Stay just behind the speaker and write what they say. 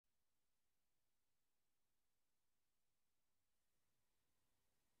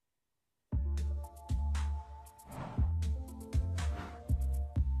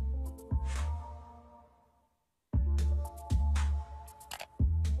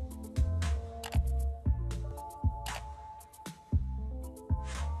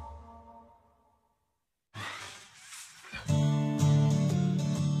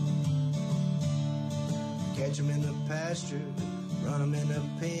Catch 'em in the pasture, run 'em in the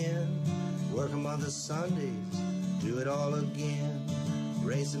pen, work 'em on the Sundays, do it all again.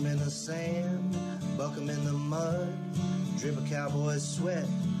 Race 'em in the sand, buck 'em in the mud, drip a cowboy's sweat,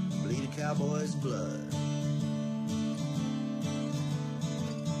 bleed a cowboy's blood.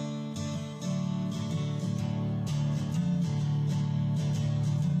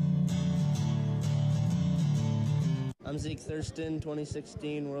 I'm Zeke Thurston,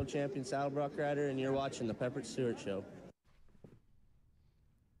 2016 World Champion Saddlebrock Rider, and you're watching the Pepper Stewart Show.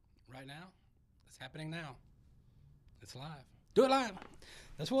 Right now? It's happening now. It's live. Do it live.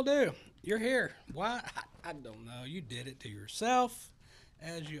 That's what we'll do. You're here. Why? I don't know. You did it to yourself,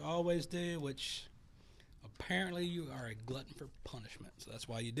 as you always do, which apparently you are a glutton for punishment. So that's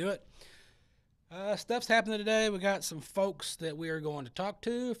why you do it. Stuff's happening today. We got some folks that we are going to talk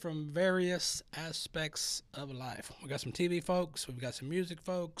to from various aspects of life. We got some TV folks. We've got some music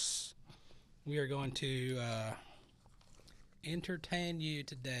folks. We are going to entertain you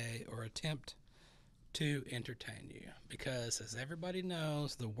today, or attempt to entertain you, because as everybody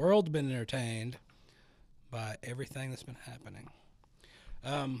knows, the world's been entertained by everything that's been happening.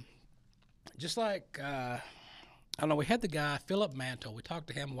 Just like, I don't know, we had the guy, Philip Mantle. We talked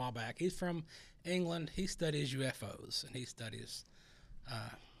to him a while back. He's from England. He studies UFOs, and he studies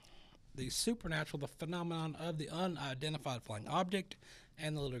the supernatural, the phenomenon of the unidentified flying object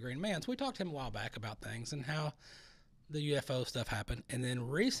and the little green man. So we talked to him a while back about things and how the UFO stuff happened. And then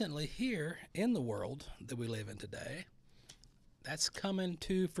recently here in the world that we live in today, that's coming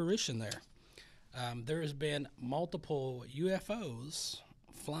to fruition there. There has been multiple UFOs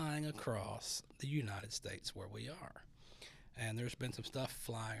flying across the United States where we are. And there's been some stuff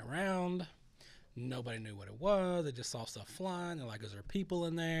flying around. Nobody knew what it was. They just saw stuff flying. They're like, is there people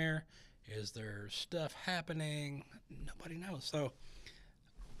in there? Is there stuff happening? Nobody knows. So,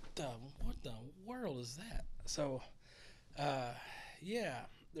 what the world is that? So, yeah,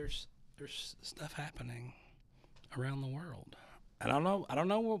 there's stuff happening around the world. I don't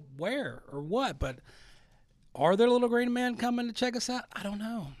know where or what, but are there little green men coming to check us out? I don't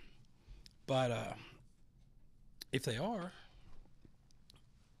know. But if they are,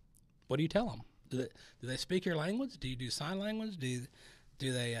 what do you tell them? Do they speak your language? Do you do sign language? Do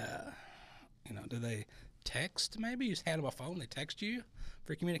they do they text? Maybe you just hand them a phone. They text you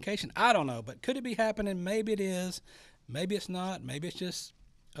for communication. I don't know, but could it be happening? Maybe it is. Maybe it's not. Maybe it's just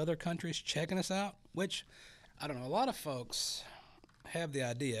other countries checking us out. Which I don't know. A lot of folks have the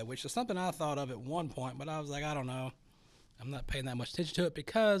idea, which is something I thought of at one point, but I was like, I don't know. I'm not paying that much attention to it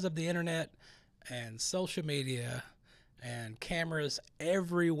because of the internet and social media and cameras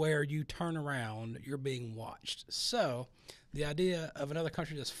everywhere you turn around, you're being watched. So the idea of another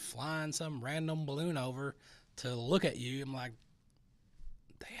country just flying some random balloon over to look at you, I'm like,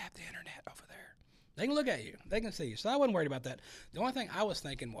 they have the internet over there. They can look at you. They can see you. So I wasn't worried about that. The only thing I was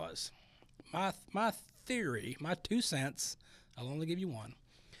thinking was, my theory, my 2 cents, I'll only give you one,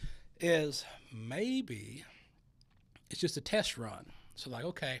 is maybe it's just a test run. So like,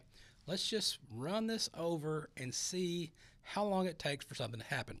 okay, let's just run this over and see how long it takes for something to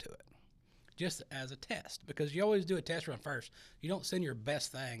happen to it, just as a test, because you always do a test run first. You don't send your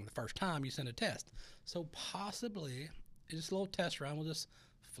best thing the first time, you send a test. So possibly it's just a little test run. We'll just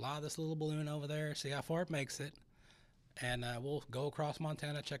fly this little balloon over there, see how far it makes it, and we'll go across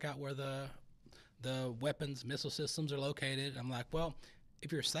Montana, check out where the weapons, missile systems are located. I'm like, well,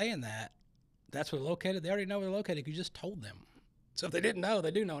 if you're saying that, that's where they're located. They already know where they're located. You just told them. So if they didn't know,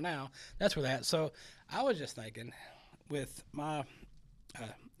 they do know now. That's where that. So I was just thinking, with my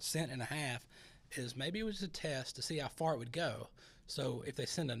cent and a half, is maybe it was just a test to see how far it would go. So if they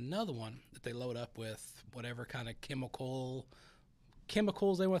send another one that they load up with whatever kind of chemicals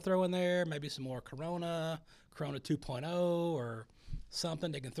they want to throw in there, maybe some more Corona 2.0 or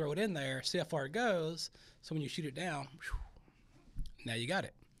something, they can throw it in there, see how far it goes. So when you shoot it down, now you got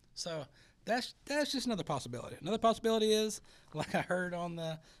it. So that's just another possibility. Another possibility is, like I heard on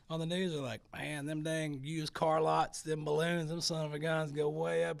the news, they're like, man, them dang used car lots, them balloons, them son of a guns go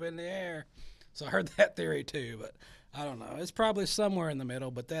way up in the air. So I heard that theory too, but I don't know. It's probably somewhere in the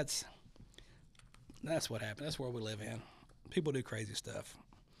middle, but that's what happened. That's where we live in. People do crazy stuff.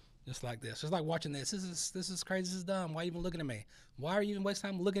 Just like this. Just like watching this. This is crazy. This is dumb. Why are you even looking at me? Why are you even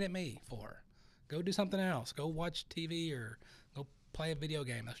wasting time looking at me for? Go do something else. Go watch TV or go play a video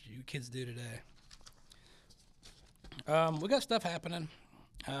game. That's what you kids do today. We got stuff happening.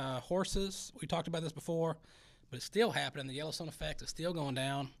 Horses. We talked about this before, but it's still happening. The Yellowstone Effect is still going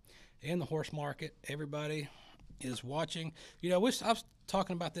down in the horse market. Everybody is watching. You know, I was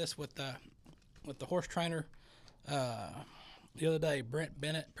talking about this with the horse trainer the other day, Brent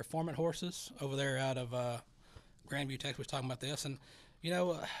Bennett, Performance Horses, over there out of Grandview, Texas, was talking about this, and you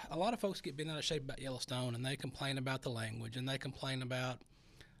know, a lot of folks get bent out of shape about Yellowstone, and they complain about the language, and they complain about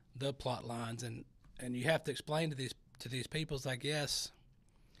the plot lines, and you have to explain to these people, it's like, yes,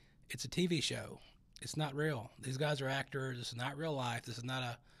 it's a TV show. It's not real. These guys are actors. This is not real life. This is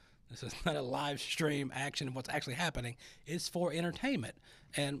not a live stream action of what's actually happening. It's for entertainment.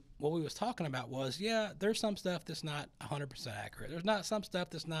 And what we was talking about was, yeah, there's some stuff that's not 100% accurate. There's not some stuff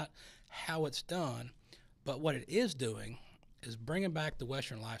that's not how it's done, but what it is doing is bringing back the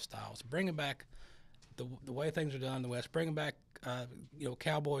Western lifestyles, bringing back the way things are done in the West, bringing back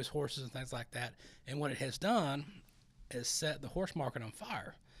cowboys, horses, and things like that. And what it has done is set the horse market on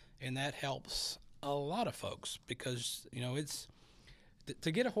fire, and that helps a lot of folks because it's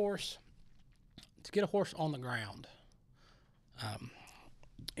to get a horse on the ground.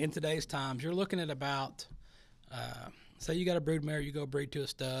 In today's times, you're looking at about say you got a brood mare, you go breed to a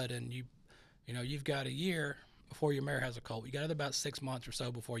stud, and you've got a year before your mare has a colt. You got about 6 months or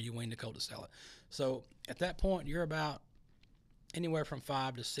so before you wean the colt to sell it. So at that point, you're about anywhere from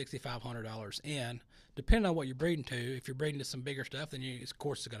 $500 to $6,500 in, depending on what you're breeding to. If you're breeding to some bigger stuff, then of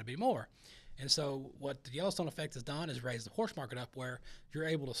course it's going to be more. And so what the Yellowstone Effect has done is raise the horse market up, where you're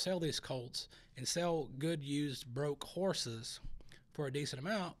able to sell these colts and sell good used broke horses for a decent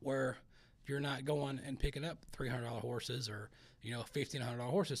amount, where you're not going and picking up $300 horses or $1,500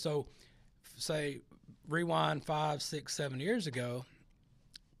 horses. So say rewind 5, 6, 7 years ago,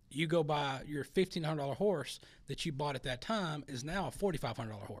 you go buy your $1,500 horse that you bought at that time is now a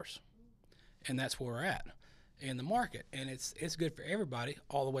 $4,500 horse, and that's where we're at in the market. And it's good for everybody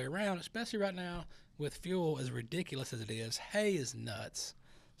all the way around, especially right now with fuel as ridiculous as it is. Hay is nuts.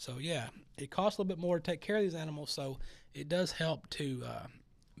 So yeah, it costs a little bit more to take care of these animals, so it does help to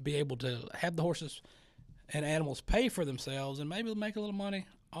be able to have the horses and animals pay for themselves and maybe make a little money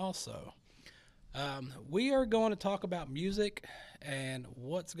also. We are going to talk about music and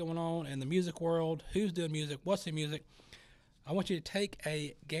what's going on in the music world, who's doing music, what's in music. I want you to take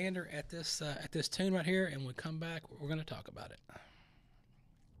a gander at this tune right here, and when we come back, we're going to talk about it.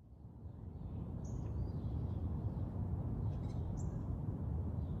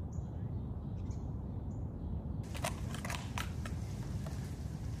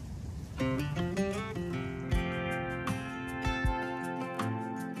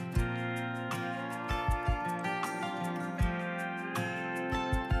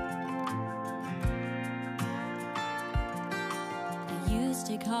 Used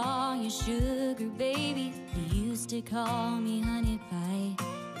to call you sugar baby, you used to call me honey pie.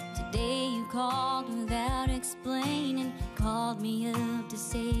 Today you called without explaining, called me up to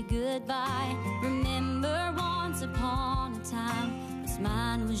say goodbye. Remember once upon a time, what's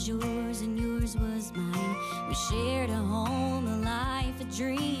mine was yours and yours was mine. We shared a home, a life, a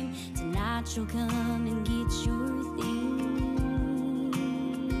dream. Tonight you'll come and get your things.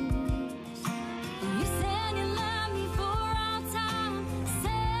 You said you love me for all time,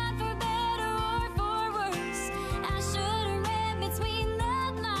 said for better or for worse. I should have read between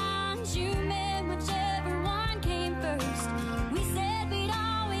the lines. You meant whichever one came first. We said we'd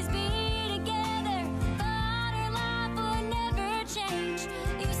always be together, thought our life would never change.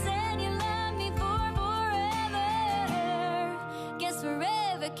 You said you loved me for forever. Guess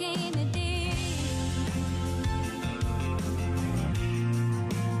forever came a day.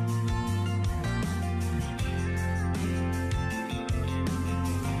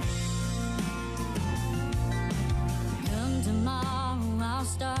 Come tomorrow, I'll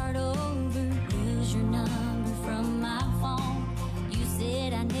start over. Lose your number from my phone. You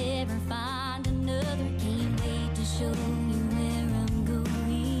said I'd never find another. Can't wait to show you where I'm going.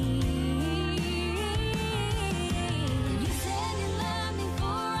 You said you loved me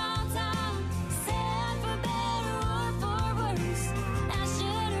for all time, said for better or for worse. I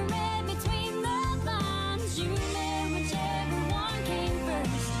should have read between the lines. You meant whichever one came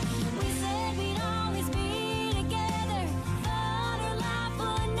first. We said we'd always be together, thought our life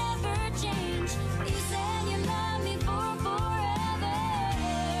would never change. You said you loved me for forever.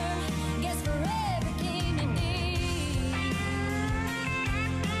 Guess forever came a day.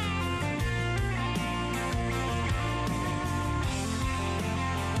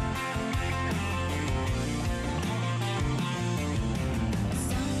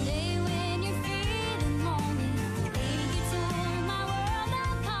 Someday when you're feeling lonely, the way you tore my world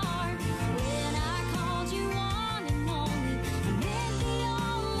apart. When I called you one and only, you meant the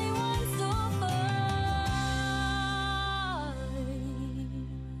only one so far.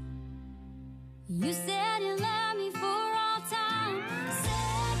 You said you loved me for all time,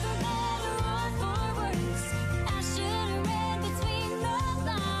 said for better or for worse. I should have read between the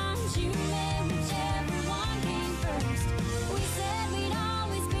lines. You meant whichever one came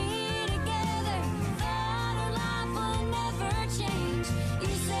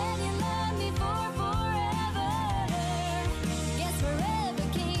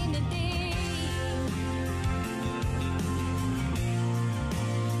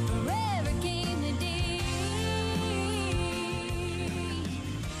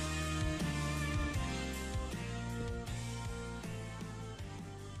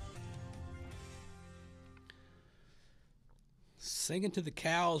Singing to the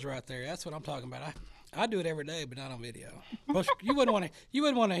cows right there. That's what I'm talking about. I do it every day, but not on video. Well, you wouldn't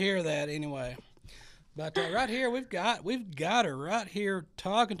want to hear that anyway. But right here we've got her right here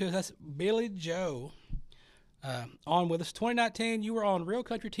talking to us. That's Billie Joe on with us. 2019, you were on Real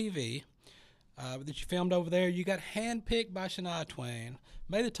Country TV that you filmed over there. You got handpicked by Shania Twain,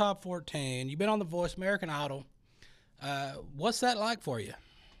 made the top 14. You've been on The Voice, American Idol. What's that like for you?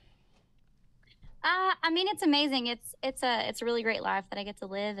 I mean, it's amazing. It's a really great life that I get to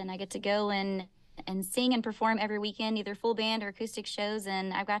live, and I get to go and sing and perform every weekend, either full band or acoustic shows.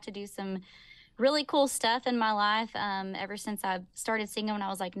 And I've got to do some really cool stuff in my life ever since I started singing when I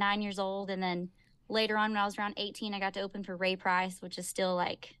was like 9 years old, and then later on when I was around 18, I got to open for Ray Price, which is still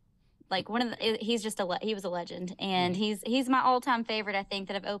like one of the, he was a legend, and he's my all-time favorite, I think,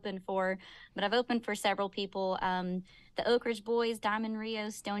 that I've opened for. But I've opened for several people, the Oak Ridge Boys, Diamond Rio,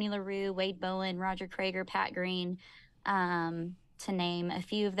 Stoney LaRue, Wade Bowen, Roger Krager, Pat Green, to name a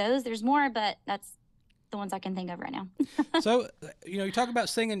few of those. There's more, but that's the ones I can think of right now. So, you talk about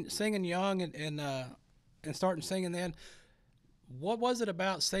singing young and starting singing then. What was it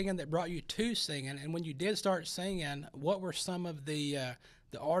about singing that brought you to singing? And when you did start singing, what were some of the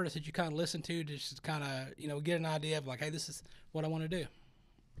artists that you kind of listened to just kind of, get an idea of like, hey, this is what I want to do?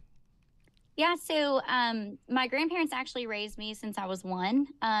 Yeah, so my grandparents actually raised me since I was 1,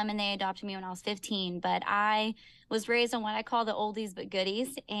 and they adopted me when I was 15. But I was raised on what I call the oldies but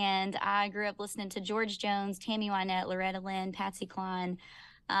goodies, and I grew up listening to George Jones, Tammy Wynette, Loretta Lynn, Patsy Cline,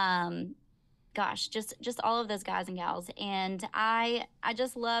 just all of those guys and gals. And I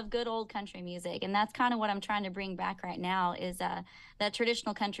just love good old country music, and that's kind of what I'm trying to bring back right now is that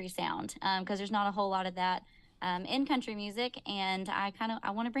traditional country sound, because there's not a whole lot of that in country music, and I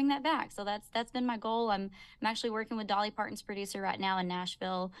want to bring that back. So that's been my goal. I'm actually working with Dolly Parton's producer right now in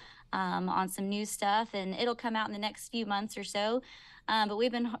Nashville on some new stuff, and it'll come out in the next few months or so. But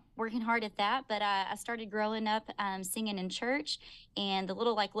we've been working hard at that. But I started growing up singing in church and the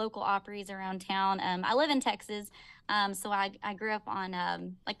little local Opries around town. I live in Texas, so I grew up on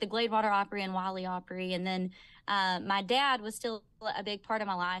the Gladewater Opry and Wiley Opry, and then my dad was still a big part of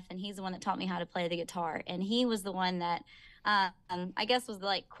my life, and he's the one that taught me how to play the guitar. And he was the one that I guess was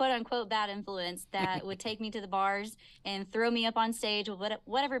the quote unquote bad influence that would take me to the bars and throw me up on stage with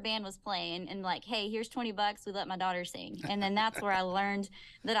whatever band was playing, and hey, here's $20, we let my daughter sing. And then that's where I learned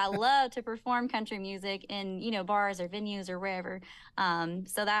that I love to perform country music in bars or venues or wherever.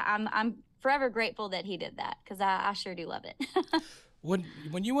 So that I'm forever grateful that he did that, because I sure do love it. When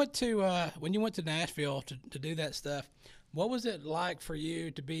you went to Nashville to do that stuff, what was it like for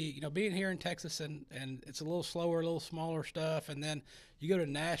you to be, being here in Texas and it's a little slower, a little smaller stuff, and then you go to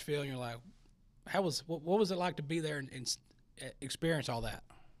Nashville and you're like, what was it like to be there and experience all that?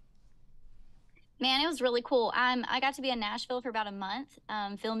 Man, it was really cool. I got to be in Nashville for about a month,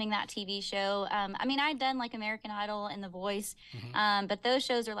 filming that TV show. I'd done American Idol and The Voice, but those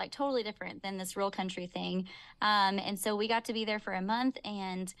shows are totally different than this real country thing. And so we got to be there for a month,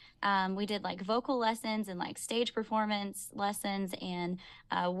 and we did vocal lessons and stage performance lessons and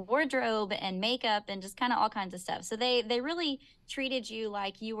wardrobe and makeup and just kind of all kinds of stuff. So they really treated you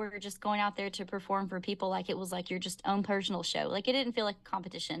like you were just going out there to perform for people, like it was your just own personal show. It didn't feel like a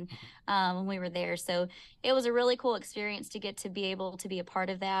competition when we were there. So it was a really cool experience to get to be able to be a part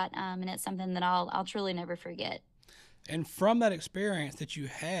of that, and it's something that I'll truly never forget. And from that experience that you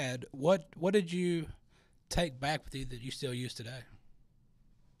had, what did you take back with you that you still use today?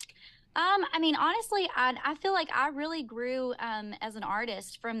 Honestly, I feel like I really grew as an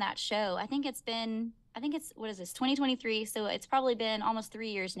artist from that show. I think it's, what is this, 2023? So it's probably been almost 3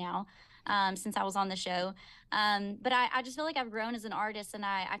 years now since I was on the show. But I just feel like I've grown as an artist, and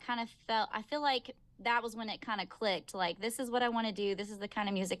I feel like that was when it kind of clicked. This is what I want to do. This is the kind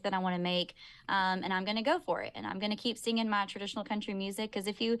of music that I want to make. And I'm going to go for it. And I'm going to keep singing my traditional country music. Because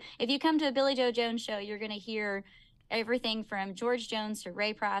if you come to a Billie Joe Jones show, you're going to hear everything from George Jones to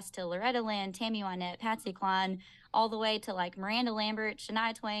Ray Price to Loretta Lynn, Tammy Wynette, Patsy Cline, all the way to Miranda Lambert,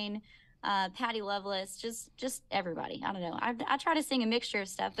 Shania Twain, Patty Loveless, just everybody. I don't know. I try to sing a mixture of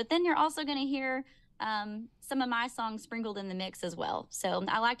stuff, but then you're also going to hear some of my songs sprinkled in the mix as well. So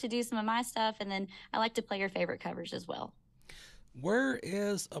I like to do some of my stuff, and then I like to play your favorite covers as well. Where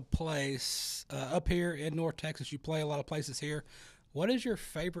is a place up here in North Texas? You play a lot of places here. What is your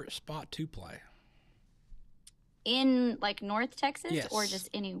favorite spot to play? In North Texas? Yes. Or just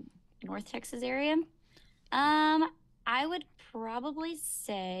any North Texas area? I would probably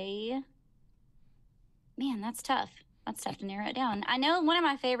say, man, that's tough. That's tough to narrow it down. I know one of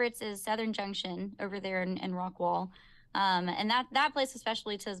my favorites is Southern Junction over there in Rockwall. And that place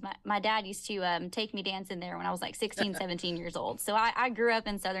especially, because my dad used to take me dancing there when I was like 16, 17 years old. So I grew up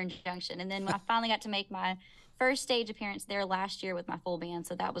in Southern Junction. And then I finally got to make my first stage appearance there last year with my full band.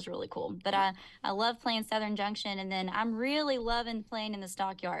 So that was really cool. But I love playing Southern Junction. And then I'm really loving playing in the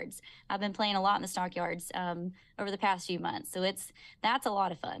stockyards. I've been playing a lot in the stockyards over the past few months. So that's a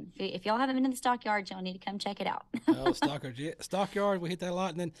lot of fun. If y'all haven't been in the stockyards, y'all need to come check it out. Oh, stockyard. Yeah, stockyard, we hit that a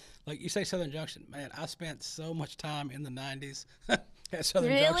lot. And then, like you say, Southern Junction. Man, I spent so much time in the 90s at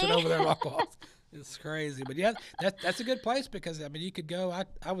Southern Junction over there at Rockwall. It's crazy. But yeah, that's a good place because, I mean, you could go.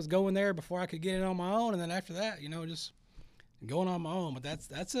 I was going there before I could get in on my own. And then after that, just going on my own. But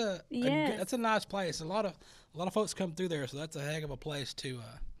that's a nice place. A lot of folks come through there. So that's a heck of a place to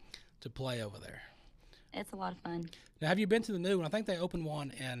play over there. It's a lot of fun. Now, have you been to the new one? I think they opened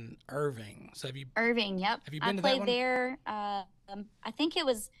one in Irving. So have you? Irving, yep. Have you been to I that one? played there. I think it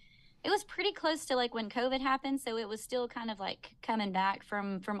was pretty close to like when COVID happened, so it was still kind of like coming back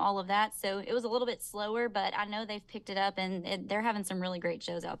from all of that. So it was a little bit slower, but I know they've picked it up and they're having some really great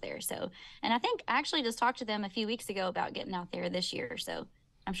shows out there. So, and I think I actually just talked to them a few weeks ago about getting out there this year. So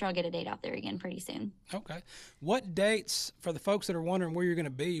I'm sure I'll get a date out there again pretty soon. Okay. What dates, for the folks that are wondering where you're going to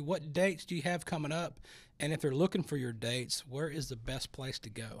be, what dates do you have coming up? And if they're looking for your dates, where is the best place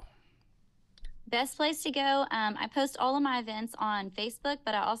to go? Best place to go. I post all of my events on Facebook,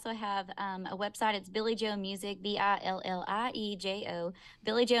 but I also have a website. It's Billie Joe Music, BILLIEJO,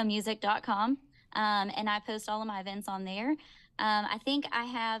 BillieJoeMusic.com. And I post all of my events on there. I think I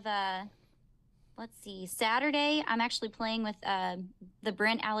have, let's see, Saturday, I'm actually playing with the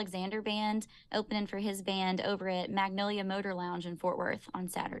Brent Alexander Band, opening for his band over at Magnolia Motor Lounge in Fort Worth on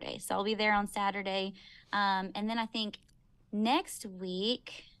Saturday. So I'll be there on Saturday. And then I think next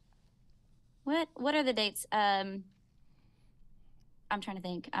week, what are the dates? I'm trying to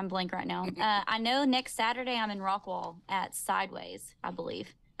think. I'm blank right now. I know next Saturday I'm in Rockwall at Sideways, I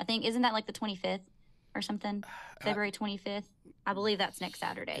believe. I think, isn't that like the 25th or something? February 25th? I believe that's next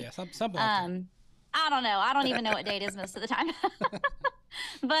Saturday. Yeah, something like that. I don't know. I don't even know what date it is most of the time.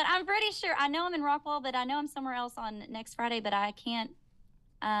 But I'm pretty sure. I know I'm in Rockwall, but I know I'm somewhere else on next Friday, but I can't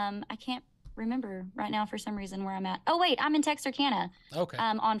remember right now for some reason where I'm at. Oh wait, I'm in Texarkana. Okay.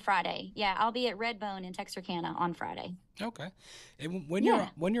 On Friday. Yeah, I'll be at Redbone in Texarkana on Friday. Okay. And when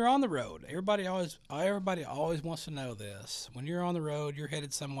you're on the road, everybody always wants to know this. When you're on the road, you're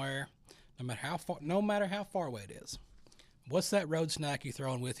headed somewhere, no matter how far away it is. What's that road snack you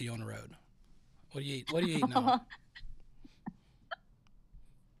throwing with you on the road? What do you eat? What are you eating on?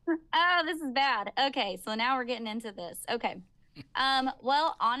 Oh, this is bad. Okay, so now we're getting into this. Okay.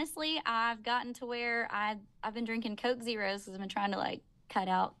 Well, honestly, I've gotten to where I've been drinking Coke Zeros because I've been trying to like cut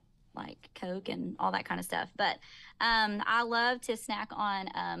out like Coke and all that kind of stuff. But I love to snack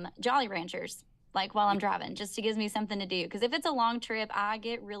on Jolly Ranchers like while I'm driving, just to gives me something to do. Because if it's a long trip, I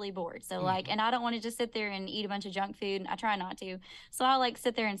get really bored. So like, and I don't want to just sit there and eat a bunch of junk food. I try not to. So I like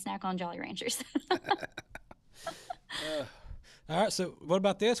sit there and snack on Jolly Ranchers. All right. So what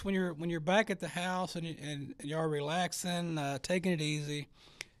about this? When you're back at the house and you're relaxing, taking it easy,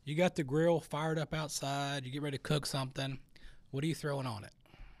 you got the grill fired up outside, you get ready to cook something. What are you throwing on it?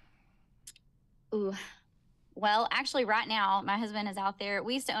 Ooh. Well, actually, right now, my husband is out there.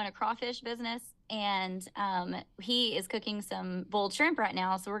 We used to own a crawfish business, and he is cooking some boiled shrimp right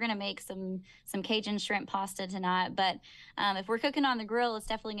now. So we're going to make some Cajun shrimp pasta tonight. But if we're cooking on the grill, it's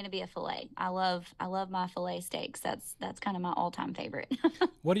definitely going to be a filet. I love my filet steaks. That's kind of my all-time favorite.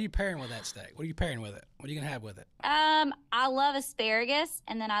 What are you pairing with that steak? What are you pairing with it? What are you going to have with it? I love asparagus,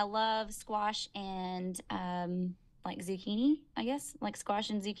 and then I love squash and like zucchini, I guess, like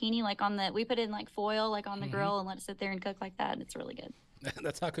squash and zucchini, like we put in like foil, like on the grill and let it sit there and cook like that. It's really good.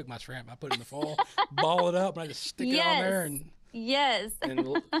 That's how I cook my shrimp. I put it in the foil, ball it up, and I just stick it on there and and a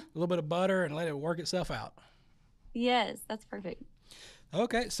little bit of butter and let it work itself out. Yes, that's perfect.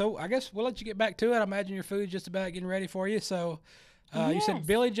 Okay, so I guess we'll let you get back to it. I imagine your food's just about getting ready for you. So you said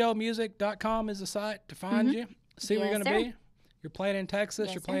BillieJoeMusic.com is the site to find you. See where you're going to be. You're playing in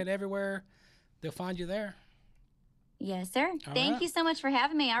Texas. You're playing everywhere. They'll find you there. Yes, sir. Thank you so much for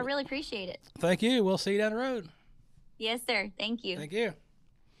having me. I really appreciate it. Thank you. We'll see you down the road. Yes, sir. Thank you. Thank you.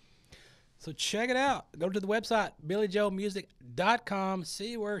 So check it out. Go to the website, BillieJoeMusic.com.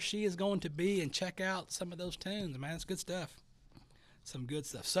 See where she is going to be and check out some of those tunes. Man, it's good stuff. Some good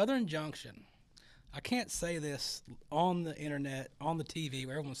stuff. Southern Junction. I can't say this on the internet, on the TV,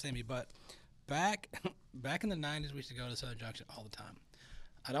 where everyone's seeing me, but back in the 90s, we used to go to Southern Junction all the time.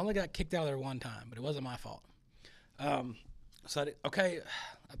 I'd only got kicked out of there one time, but it wasn't my fault. Okay,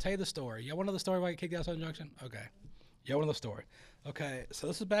 I'll tell you the story. Y'all want to know the story why I got kicked out of Southern Junction? Okay. Y'all want to know the story? Okay, so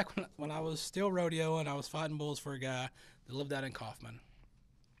this is back when I was still rodeoing. I was fighting bulls for a guy that lived out in Kaufman.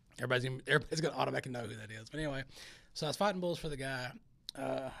 Everybody's gonna automatically know who that is. But anyway, so I was fighting bulls for the guy,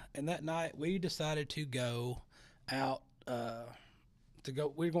 and that night we decided to go out.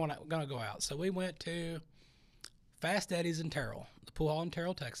 We were gonna go out. So we went to Fast Eddie's in Terrell, the pool hall in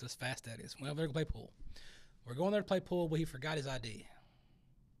Terrell, Texas. Fast Eddie's. We went over there to play pool. We're going there to play pool, but he forgot his ID,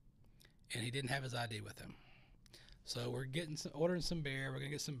 and he didn't have his ID with him. So we're ordering some beer. We're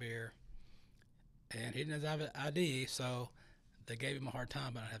gonna get some beer, and he didn't have his ID. So they gave him a hard time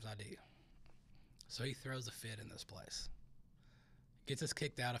about not having his ID. So he throws a fit in this place. Gets us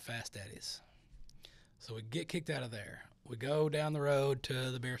kicked out of Fast Eddie's. So we get kicked out of there. We go down the road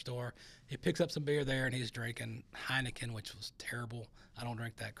to the beer store. He picks up some beer there, and he's drinking Heineken, which was terrible. I don't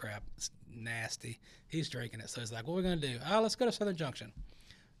drink that crap. It's nasty. He's drinking it. So he's like, what are we going to do? Let's go to Southern Junction.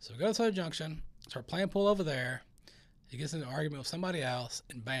 So we go to Southern Junction, start playing pool over there. He gets into an argument with somebody else,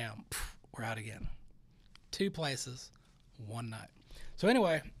 and bam, we're out again. 2 places, 1 night. So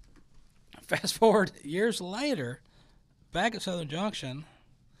anyway, fast forward years later, back at Southern Junction,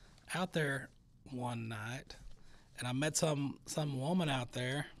 out there one night, and I met some woman out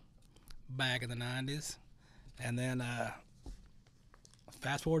there back in the 90s, and then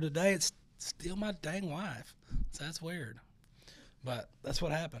fast forward today, it's still my dang wife. So that's weird, but that's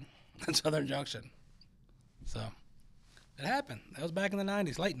what happened at Southern Junction. So it happened. That was back in the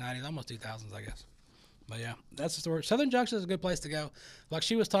 90s, late 90s, almost 2000s, I guess. But yeah, that's the story. Southern Junction is a good place to go. Like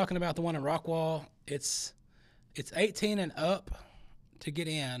she was talking about the one in Rockwall, it's 18 and up to get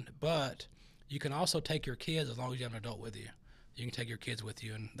in, but you can also take your kids as long as you have an adult with you. You can take your kids with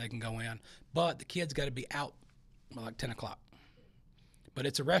you and they can go in. But the kids got to be out by like 10 o'clock. But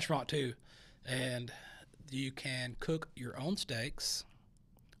it's a restaurant too, and you can cook your own steaks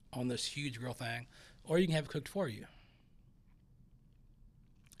on this huge grill thing, or you can have it cooked for you.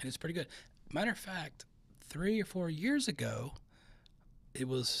 And it's pretty good. Matter of fact, 3 or 4 years ago, it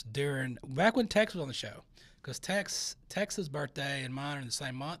was back when Tex was on the show, because Tex's birthday and mine are in the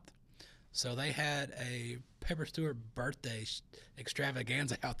same month. So they had a Pepper Stewart birthday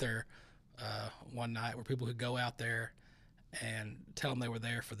extravaganza out there one night where people could go out there and tell them they were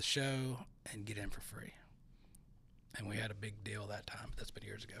there for the show and get in for free. And we had a big deal that time, but that's been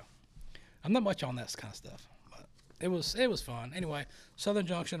years ago. I'm not much on that kind of stuff, but it was fun. Anyway, Southern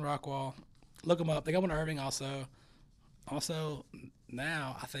Junction, Rockwall, look them up. They got one in Irving also. Also,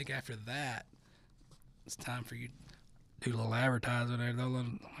 now I think after that, it's time for you to do a little advertising there. They'll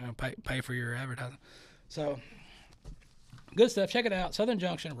pay for your advertising. So, good stuff. Check it out. Southern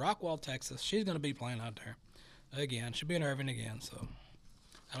Junction, Rockwall, Texas. She's going to be playing out there again. She'll be in Irving again. So,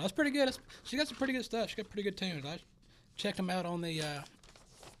 that's pretty good. She got some pretty good stuff. She got pretty good tunes. I checked them out on the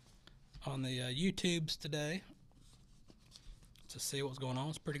YouTubes today to see what's going on.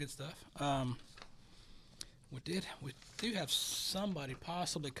 It's pretty good stuff. We do have somebody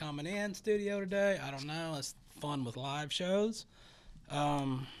possibly coming in studio today. I don't know. It's fun with live shows.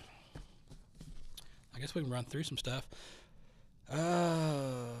 I guess we can run through some stuff.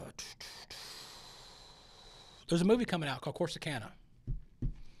 There's a movie coming out called Corsicana.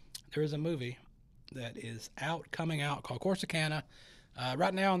 There is a movie that is coming out called Corsicana.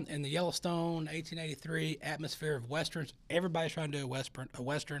 Right now in the Yellowstone 1883 atmosphere of westerns, everybody's trying to do a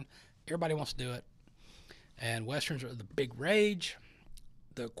western. Everybody wants to do it. And westerns are the big rage.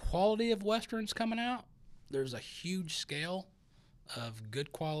 The quality of westerns coming out, there's a huge scale of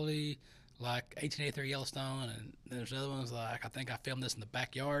good quality, like 1883 Yellowstone, and there's other ones like I think I filmed this in the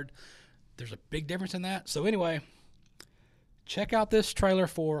backyard. There's a big difference in that. So anyway, check out this trailer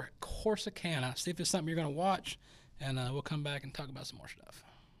for Corsicana. See if it's something you're going to watch, and we'll come back and talk about some more stuff.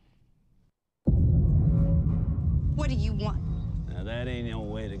 What do you want? Now, that ain't no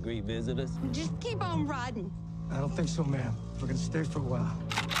way to greet visitors. Just keep on riding. I don't think so, ma'am. We're gonna stay for a while.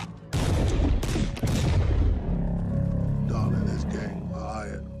 Darling, this gang were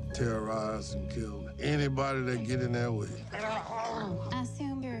hired, terrorized and killed anybody that get in their way. I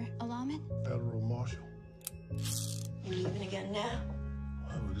assume you're a lawman? Federal marshal. You leaving again now?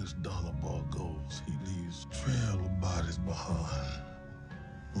 Wherever this Donner ball goes, he leaves trail of bodies behind.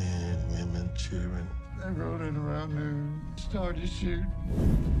 Men, women, children. They rode in around noon, started shooting.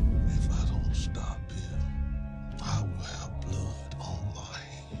 If I don't stop him, I will have blood on my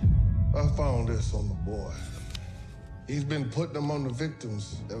hands. I found this on the boy. He's been putting them on the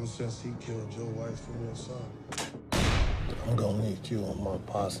victims ever since he killed your wife and your son. I'm gonna need you on my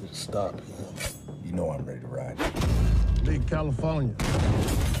posse to stop him. You know I'm ready to ride. Leave California.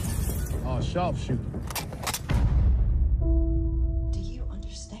 Sharpshooter. Do you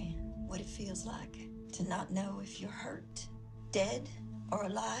understand what it feels like to not know if you're hurt, dead, or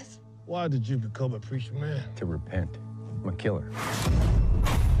alive? Why did you become a preacher man? To repent. I'm a killer.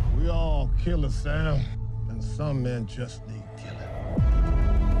 We all killers, Sam. And some men just need killing.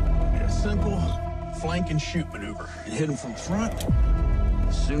 A simple flank and shoot maneuver. You hit them from front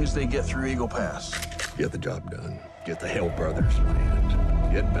as soon as they get through Eagle Pass. Get the job done. Get the Hell Brothers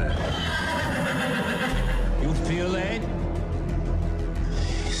land. Get back. You feel that?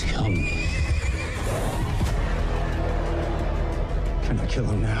 He's coming. Can I kill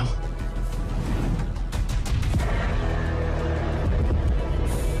him now?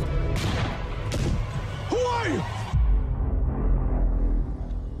 Who are you?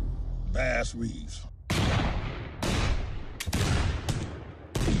 Bass Reeves.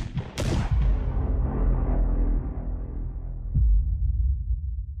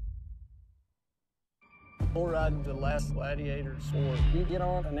 Bull riding the last gladiator sport. You get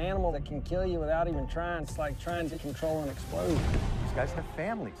on an animal that can kill you without even trying. It's like trying to control an explosion. These guys have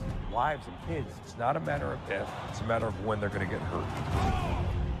families, wives, and kids. It's not a matter of death. It's a matter of when they're going to get hurt.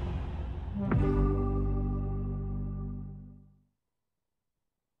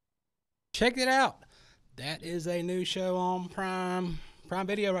 Check it out. That is a new show on Prime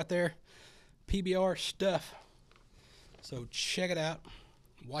Video right there. PBR stuff. So check it out.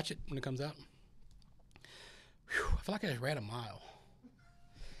 Watch it when it comes out. Whew, I feel like I just ran a mile.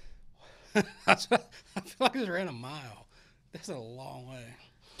 I feel like I just ran a mile. That's a long way.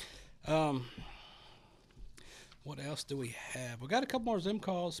 What else do we have? We got a couple more Zoom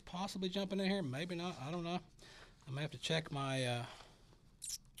calls possibly jumping in here. Maybe not. I don't know. I may have to check my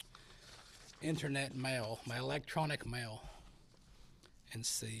internet mail, my electronic mail, and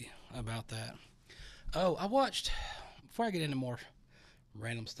see about that. Oh, I watched, before I get into more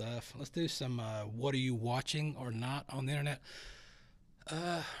random stuff, let's do some what are you watching or not on the internet.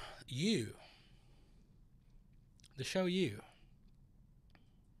 You. The show You.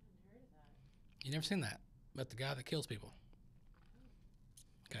 You never seen that? About the guy that kills people.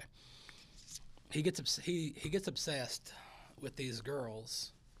 Okay. He gets obsessed with these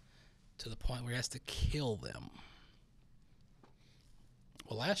girls to the point where he has to kill them.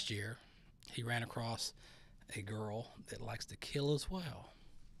 Well, last year he ran across a girl that likes to kill as well.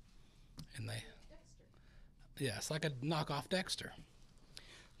 And yeah, it's like a knockoff Dexter.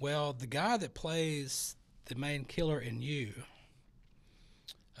 Well, the guy that plays the main killer in You,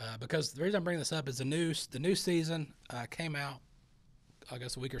 because the reason I'm bringing this up is the new season came out, I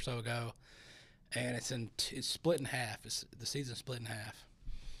guess a week or so ago, and it's split in half. The season's split in half,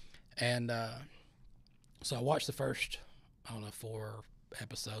 and so I watched the first, I don't know, 4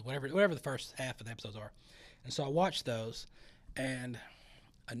 episodes, whatever the first half of the episodes are, and so I watched those, and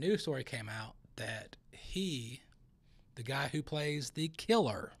a news story came out that the guy who plays the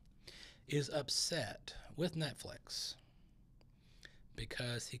killer, is upset with Netflix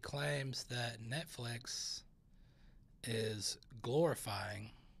because he claims that Netflix is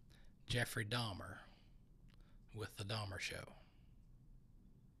glorifying Jeffrey Dahmer with the Dahmer Show.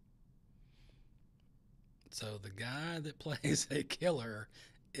 So the guy that plays a killer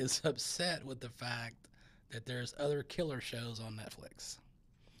is upset with the fact that there's other killer shows on Netflix,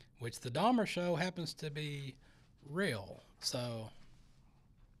 which the Dahmer Show happens to be real. So,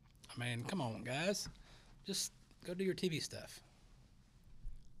 I mean, come on, guys. Just go do your TV stuff.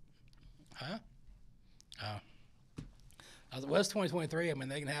 Huh? Oh. Well, it's 2023. I mean,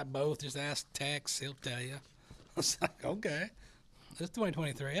 they can have both. Just ask Tex. He'll tell you. It's like, okay. It's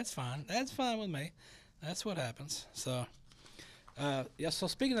 2023. That's fine. That's fine with me. That's what happens. So, yeah, so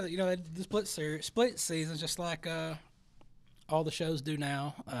speaking of, the split seasons, just like all the shows do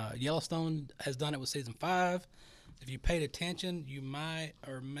now, Yellowstone has done it with season 5. If you paid attention, you might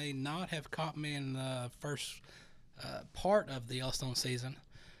or may not have caught me in the first part of the Yellowstone season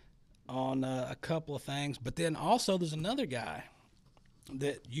on a couple of things. But then also there's another guy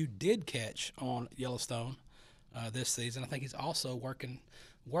that you did catch on Yellowstone this season. I think he's also worked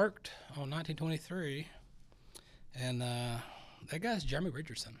on 1923. And that guy's Jeremy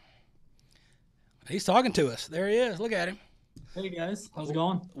Richardson. He's talking to us. There he is. Look at him. Hey, guys. How's it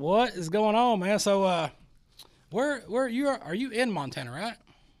going? What is going on, man? So, where you are you in Montana, right?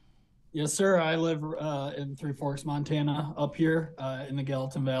 Yes, sir. I live in Three Forks, Montana, up here in the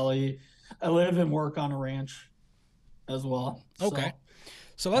Gallatin Valley. I live and work on a ranch as well. Okay.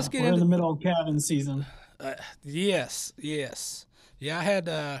 So let's get we're into in the middle of calving season. Yes. Yeah, I had,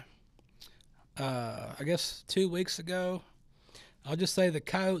 I guess 2 weeks ago, I'll just say the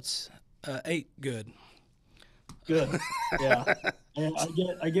coyotes ate good. Good. Yeah.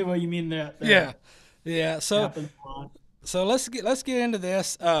 I get what you mean there. Yeah. So let's get into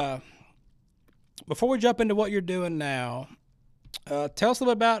this. before we jump into what you're doing now, tell us a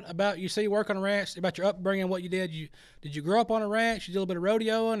little bit about you say you work on a ranch, about your upbringing, what you did. Did you grow up on a ranch? You did a little bit of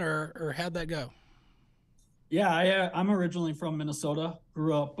rodeoing, or how'd that go? Yeah, I'm originally from Minnesota.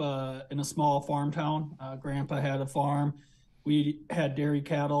 Grew up in a small farm town. Grandpa had a farm. We had dairy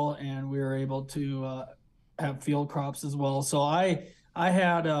cattle, and we were able to have field crops as well. So I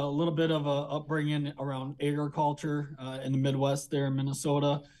had a little bit of a upbringing around agriculture in the Midwest there in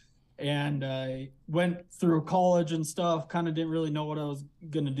Minnesota. And I went through college and stuff, kind of didn't really know what I was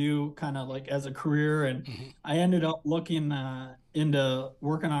going to do kind of like as a career. And I ended up looking into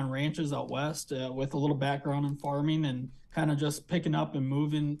working on ranches out west with a little background in farming, and kind of just picking up and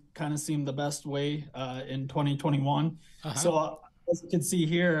moving kind of seemed the best way in 2021. So as you can see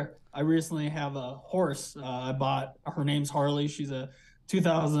here, I recently have a horse I bought. Her name's Harley. She's a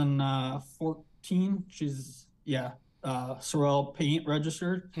 2014. She's, Sorrel paint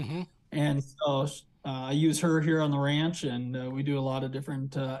registered. And so I use her here on the ranch, and we do a lot of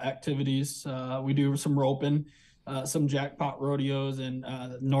different activities. We do some roping, some jackpot rodeos, and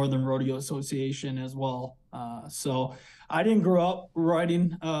Northern Rodeo Association as well. So I didn't grow up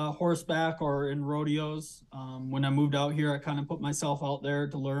riding horseback or in rodeos. When I moved out here, I kind of put myself out there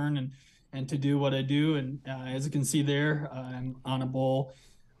to learn and to do what I do. And as you can see there, I'm on a bull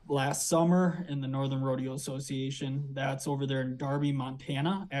last summer in the Northern Rodeo Association. That's over there in Darby,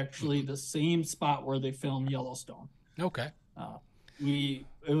 Montana, actually the same spot where they filmed Yellowstone. Okay. It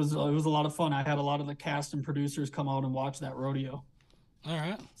was a lot of fun. I had a lot of the cast and producers come out and watch that rodeo. All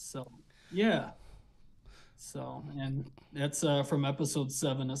right. So, yeah. So, and that's from episode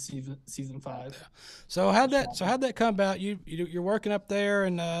 7 of season 5. So how'd that come about? You're working up there,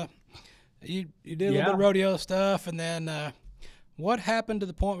 and you did a little bit of rodeo stuff, and then what happened to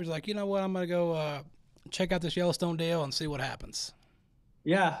the point where you're like, you know what, I'm gonna go check out this Yellowstone deal and see what happens?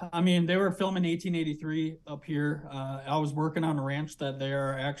 Yeah, I mean, they were filming 1883 up here. I was working on a ranch that they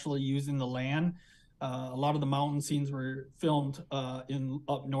are actually using the land. A lot of the mountain scenes were filmed in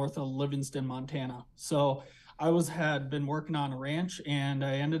up north of Livingston, Montana. So I had been working on a ranch, and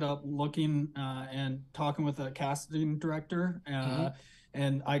I ended up looking and talking with a casting director,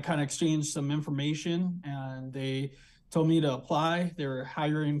 and I kind of exchanged some information, and they told me to apply. They were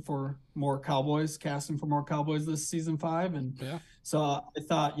hiring for more cowboys, casting for more cowboys this season 5. And so I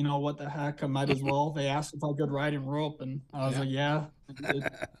thought, you know, what the heck, I might as well. They asked if I could ride and rope, and I was like, yeah, I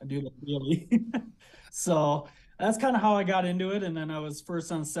do that really. So that's kind of how I got into it. And then I was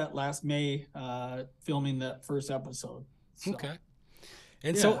first on set last May, filming that first episode. So, okay.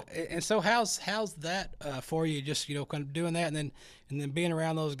 And so how's that for you? Just, you know, kind of doing that, and then being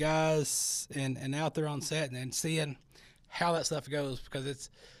around those guys and out there on set, and then seeing how that stuff goes, because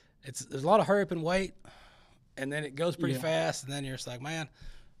there's a lot of hurry up and wait, and then it goes pretty fast, and then you're just like, man,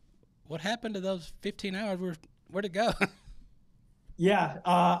 what happened to those 15 hours? Where'd it go? Yeah,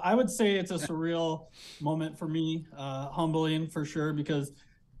 I would say it's a surreal moment for me, humbling for sure, because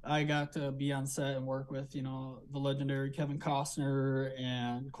I got to be on set and work with, you know, the legendary Kevin Costner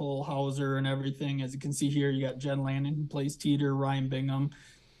and Cole Hauser and everything. As you can see here, you got Jen Landon, who plays Teeter, Ryan Bingham,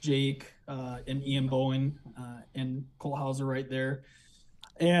 Jake, and Ian Bowen, and Cole Hauser right there.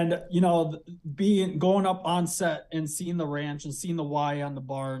 And, you know, going up on set and seeing the ranch and seeing the Y on the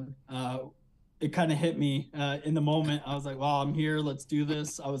barn, it kind of hit me in the moment. I was like, wow, I'm here. Let's do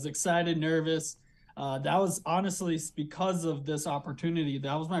this. I was excited, nervous. That was honestly because of this opportunity.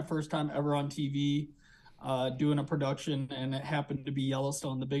 That was my first time ever on TV doing a production, and it happened to be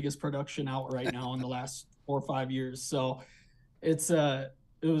Yellowstone, the biggest production out right now in the last 4 or 5 years. So it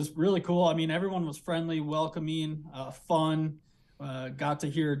was really cool. I mean, everyone was friendly, welcoming, fun. Got to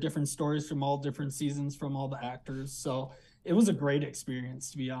hear different stories from all different seasons from all the actors. So it was a great experience,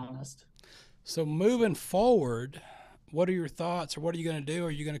 to be honest. So moving forward, what are your thoughts, or what are you going to do? Are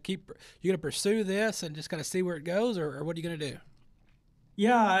you going to pursue this and just kind of see where it goes, or what are you going to do?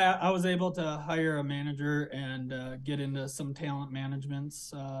 Yeah, I was able to hire a manager and get into some talent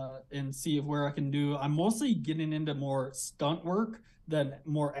managements and see where I can do. I'm mostly getting into more stunt work than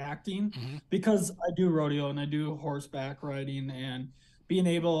more acting, because I do rodeo and I do horseback riding, and being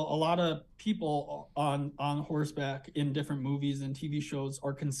able, a lot of people on horseback in different movies and TV shows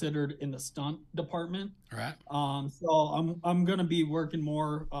are considered in the stunt department. Right. So I'm going to be working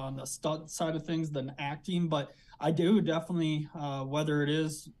more on the stunt side of things than acting, but I do definitely, whether it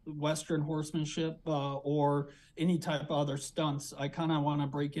is Western horsemanship or any type of other stunts, I kind of want to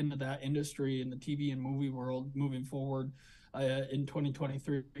break into that industry in the TV and movie world moving forward in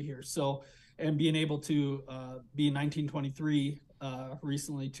 2023 here. So, and being able to be in 1923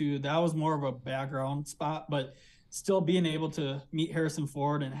 recently too, that was more of a background spot, but still being able to meet Harrison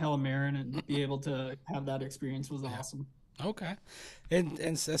Ford and Helen Mirren and be able to have that experience was awesome. Okay. And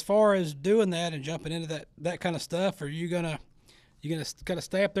as far as doing that and jumping into that kind of stuff, are you gonna kind of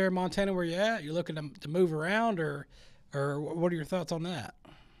stay up there in Montana where you're at? You're looking to move around, or what are your thoughts on that?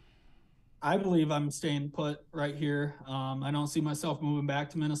 I believe I'm staying put right here. I don't see myself moving back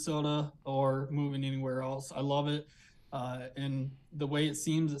to Minnesota or moving anywhere else. I love it. And the way it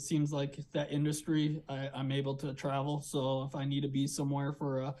seems like that industry, I'm able to travel. So if I need to be somewhere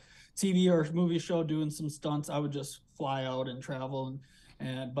for a TV or movie show doing some stunts, I would just fly out and travel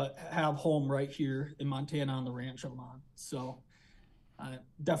but have home right here in Montana on the ranch I'm on. So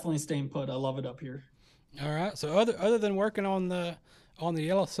definitely staying put. I love it up here. All right. So other than working on the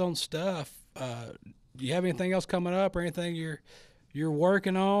Yellowstone stuff, do you have anything else coming up or anything you're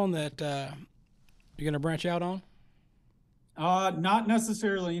working on that you're going to branch out on? Not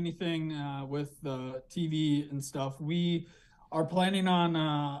necessarily anything with the TV and stuff. We are planning on,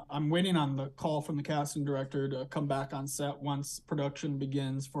 I'm waiting on the call from the casting director to come back on set once production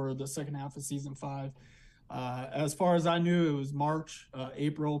begins for the second half of season 5. As far as I knew, it was March,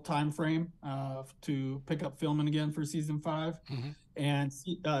 April timeframe to pick up filming again for season 5. Mm-hmm. And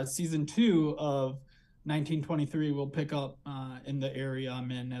season 2 of 1923 will pick up in the area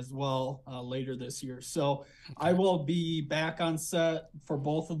I'm in as well later this year. So okay. I will be back on set for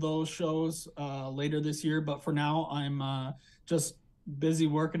both of those shows later this year. But for now, I'm just busy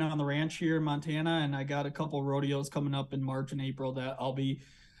working on the ranch here in Montana. And I got a couple rodeos coming up in March and April that I'll be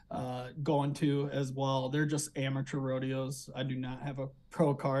going to as well. They're just amateur rodeos. I do not have a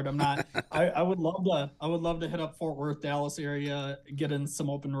pro card. I'm not. I would love to hit up Fort Worth, Dallas area, get in some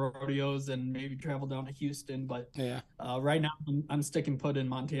open rodeos, and maybe travel down to Houston. But yeah, right now I'm sticking put in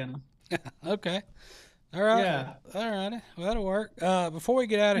Montana. Okay. All right. Yeah. All right. Well, that'll work. Before we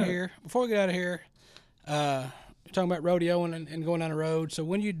get out of here, you're talking about rodeoing and going down the road. So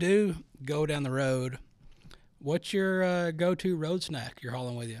when you do go down the road, what's your go-to road snack you're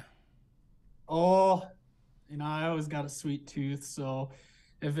hauling with you? Oh, I always got a sweet tooth. So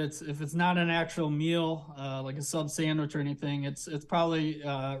if it's not an actual meal, like a sub sandwich or anything, it's probably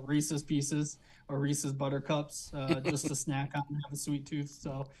Reese's Pieces or Reese's Buttercups, just to snack on and have a sweet tooth.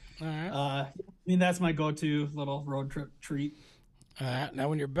 So, all right. That's my go-to little road trip treat. All right. Now,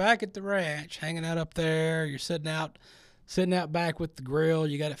 when you're back at the ranch, hanging out up there, you're sitting out back with the grill,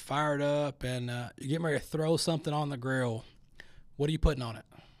 you got it fired up, and you're getting ready to throw something on the grill. What are you putting on it?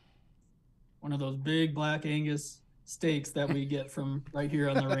 One of those big black Angus steaks that we get from right here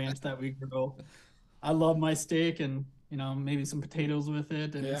on the ranch that we grow. I love my steak, and maybe some potatoes with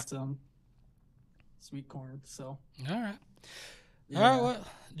it and some sweet corn. So all right. Yeah. All right, well,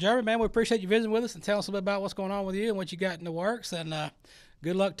 Jeremy, man, we appreciate you visiting with us and telling us a bit about what's going on with you and what you got in the works, and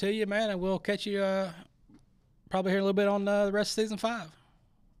good luck to you, man, and we'll catch you probably here a little bit on the rest of season 5.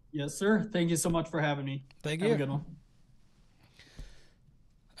 Yes, sir. Thank you so much for having me. Thank you. Have a good one.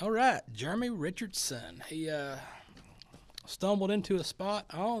 All right, Jeremy Richardson. He stumbled into a spot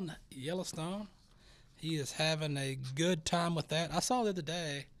on Yellowstone. He is having a good time with that. I saw the other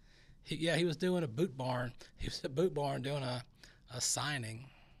day, he was doing a boot barn. He was at Boot Barn doing a signing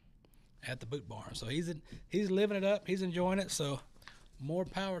at the Boot Barn. So he's living it up. He's enjoying it. So more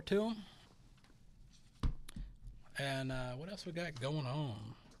power to him. And what else we got going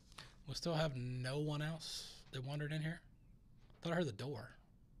on? We still have no one else that wandered in here. Thought I heard the door.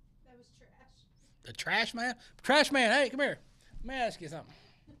 That was trash. The trash man? Trash man, hey, come here. Let me ask you something.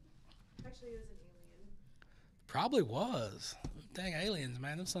 Actually, it was an alien. Probably was. Dang aliens,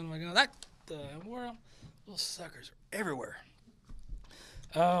 man. Them son of a gun. That the world. Those suckers are everywhere.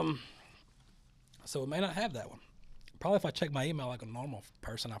 So we may not have that one. Probably if I check my email like a normal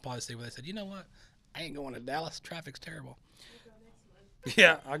person, I'll probably see where they said, you know what? I ain't going to Dallas. Traffic's terrible. We'll go next month.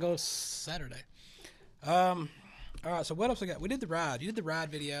 Yeah, I'll go Saturday. All right, so what else we got? We did the ride. You did the ride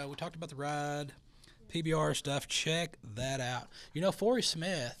video. We talked about the ride, PBR stuff. Check that out. Forrest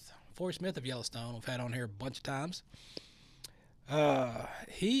Smith of Yellowstone, we've had on here a bunch of times.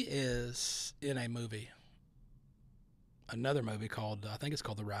 He is in a movie. Another movie called, I think it's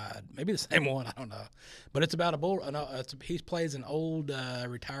called The Ride. Maybe the same one, I don't know. But it's about a bull. No, he plays an old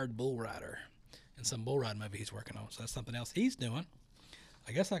retired bull rider in some bull ride movie he's working on. So that's something else he's doing.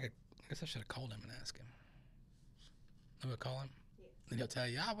 I guess I should have called him and asked him. I'm going to call him. Yeah. And he'll tell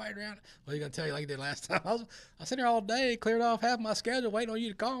you, I'll wait around. Well, he's going to tell you like he did last time. I was sitting here all day, cleared off half my schedule, waiting on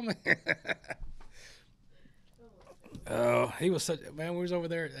you to call me. Oh, he was such, man, we was over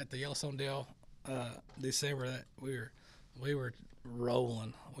there at the Yellowstone deal December that we were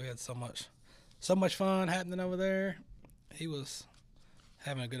rolling. We had so much fun happening over there. He was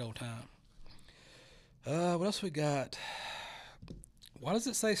having a good old time. What else we got? Why does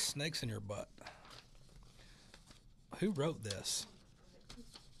it say snakes in your butt? Who wrote this?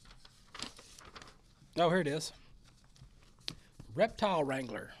 Oh, here it is. Reptile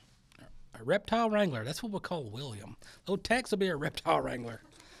Wrangler. A reptile wrangler. That's what we'll call William. Little Tex will be a reptile wrangler.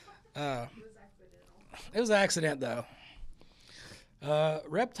 It was an accident, though.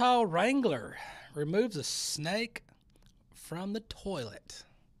 Reptile Wrangler removes a snake from the toilet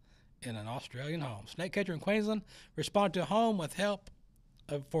in an Australian home. Snake catcher in Queensland responded to a home with help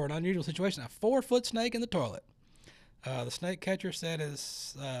for an unusual situation. A 4-foot snake in the toilet. The snake catcher said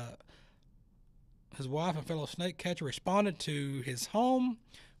his wife and fellow snake catcher responded to his home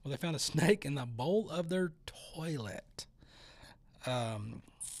where they found a snake in the bowl of their toilet.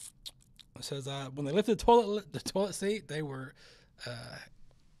 It says when they lifted the toilet seat, they were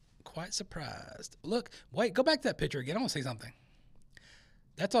quite surprised. Look, wait, go back to that picture again. I want to see something.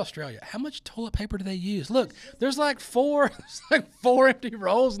 That's Australia. How much toilet paper do they use? Look, there's like four empty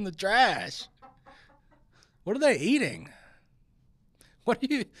rolls in the trash. What are they eating? What are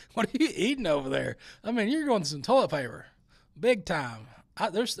you eating over there? I mean, you're going to some toilet paper, big time.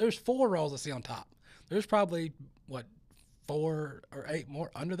 There's 4 rolls I see on top. There's probably 4 or 8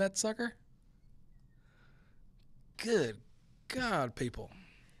 more under that sucker. Good God, people.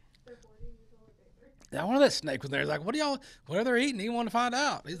 Now, one of that snake was there. He's like, what are they eating? He wanted to find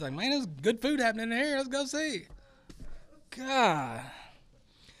out. He's like, man, there's good food happening in here. Let's go see. God.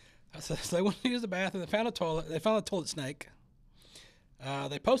 So they went to use the bathroom. They found a toilet. They found a toilet snake.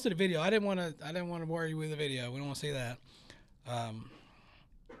 They posted a video. I didn't want to worry you with the video. We don't want to see that.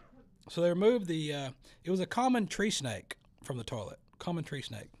 So they removed it was a common tree snake from the toilet. Common tree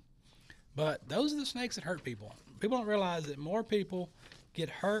snake. But those are the snakes that hurt people. People don't realize that more people get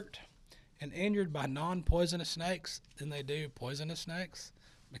hurt and injured by non-poisonous snakes than they do poisonous snakes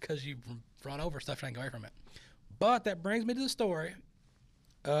because you run over stuff trying to get away from it. But that brings me to the story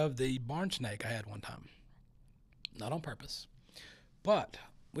of the barn snake I had one time. Not on purpose. But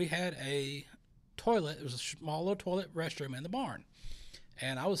we had a toilet. It was a small little toilet restroom in the barn.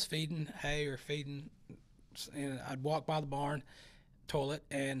 And I was feeding hay and I'd walk by the barn toilet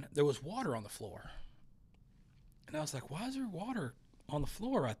and there was water on the floor. And I was like, why is there water on the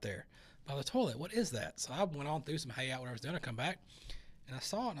floor right there by the toilet? What is that? So I went on, threw some hay out when I was done. I come back and I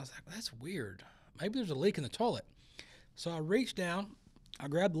saw it and I was like, that's weird. Maybe there's a leak in the toilet. So I reached down, I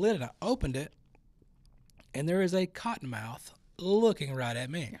grabbed the lid and I opened it, and there is a cottonmouth looking right at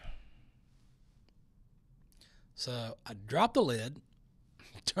me. So I dropped the lid,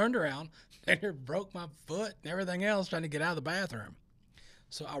 turned around, and it broke my foot and everything else trying to get out of the bathroom.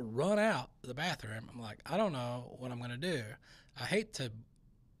 So I run out of the bathroom. I'm like, I don't know what I'm going to do. I hate to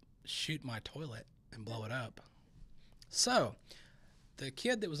shoot my toilet and blow it up. So the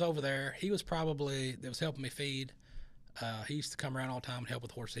kid that was over there, that was helping me feed. He used to come around all the time and help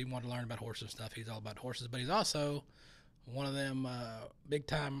with horses. He wanted to learn about horses and stuff. He's all about horses, but he's also one of them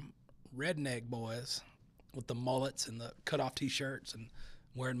big-time redneck boys with the mullets and the cut-off T-shirts and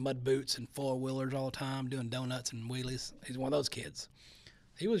wearing mud boots and four-wheelers all the time, doing donuts and wheelies. He's one of those kids.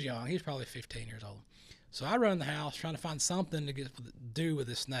 He was young. He was probably 15 years old. So I run the house trying to find something to do with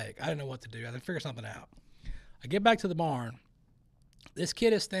this snake. I didn't know what to do. I had to figure something out. I get back to the barn. This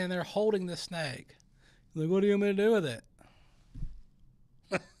kid is standing there holding the snake. He's like, what do you want me to do with it?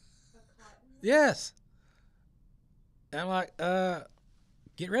 Yes. And I'm like,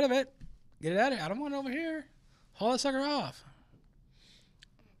 get rid of it. Get it out of here. I don't want it over here. Haul that sucker off.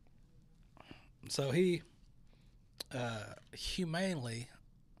 So he humanely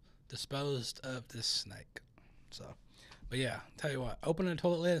disposed of this snake. So, but yeah, tell you what, opening a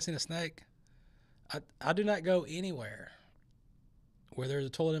toilet lid and seeing a snake, I do not go anywhere where there's a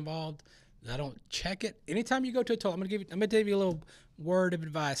toilet involved. I don't check it. Anytime you go to a toilet, I'm gonna give you a little word of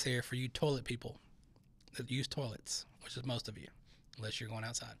advice here for you toilet people that use toilets, which is most of you, unless you're going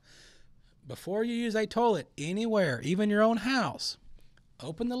outside. Before you use a toilet anywhere, even your own house,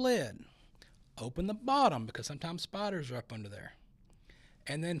 open the lid, open the bottom, because sometimes spiders are up under there,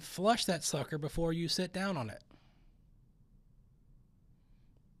 and then flush that sucker before you sit down on it.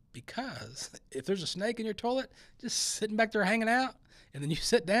 Because if there's a snake in your toilet, just sitting back there hanging out, and then you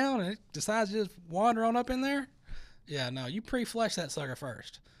sit down and it decides to just wander on up in there, yeah, no, you pre-flush that sucker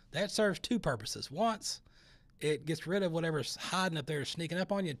first. That serves 2 purposes. Once, it gets rid of whatever's hiding up there, sneaking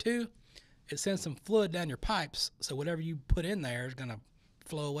up on you. 2, it sends some fluid down your pipes, so whatever you put in there is going to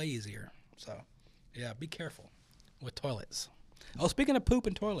flow away easier. So, yeah, be careful with toilets. Oh, speaking of poop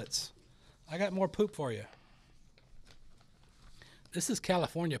and toilets, I got more poop for you. This is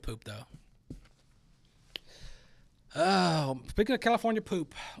California poop, though. Oh, speaking of California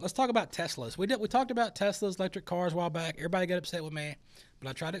poop, let's talk about Teslas. We talked about Teslas, electric cars a while back. Everybody got upset with me, but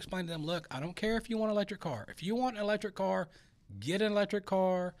I tried to explain to them, look, I don't care if you want an electric car. If you want an electric car, get an electric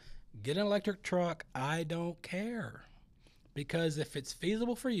car, get an electric truck. I don't care. Because if it's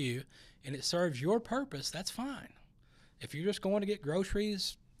feasible for you and it serves your purpose, that's fine. If you're just going to get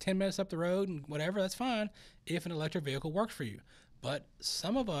groceries 10 minutes up the road and whatever, that's fine if an electric vehicle works for you. But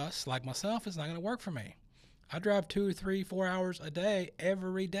some of us, like myself, it's not going to work for me. I drive 2, 3, 4 hours a day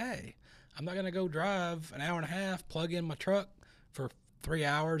every day. I'm not going to go drive an hour and a half, plug in my truck for 3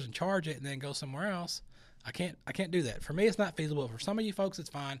 hours and charge it and then go somewhere else. I can't do that. For me, it's not feasible. For some of you folks, it's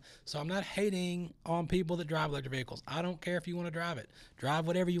fine. So I'm not hating on people that drive electric vehicles. I don't care if you want to drive it. Drive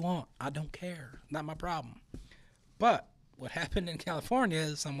whatever you want. I don't care. Not my problem. But what happened in California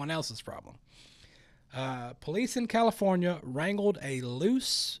is someone else's problem. Police in California wrangled a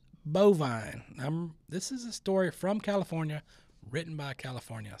loose bovine. This is a story from California, written by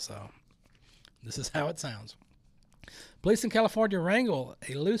California, so this is how it sounds. Police in California wrangle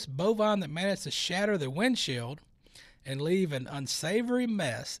a loose bovine that managed to shatter the windshield and leave an unsavory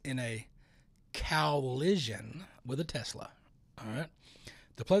mess in a collision with a Tesla. All right.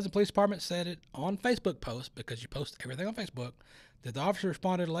 The Pleasant Police Department said it on Facebook post, because you post everything on Facebook, that the officer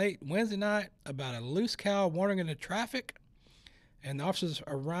responded late Wednesday night about a loose cow wandering into traffic. And the officers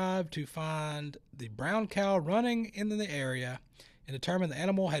arrived to find the brown cow running into the area and determined the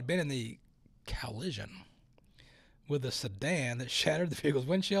animal had been in the collision with a sedan that shattered the vehicle's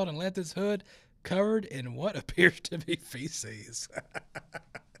windshield and left its hood covered in what appears to be feces.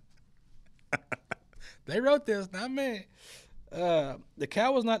 They wrote this, not me. The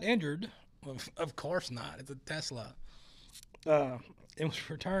cow was not injured. Of course not. It's a Tesla. It was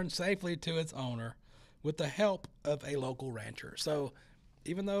returned safely to its owner with the help of a local rancher. So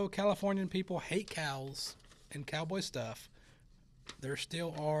even though Californian people hate cows and cowboy stuff, there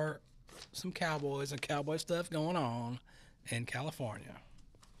still are some cowboys and cowboy stuff going on in California,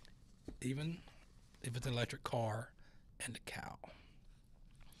 even if it's an electric car and a cow.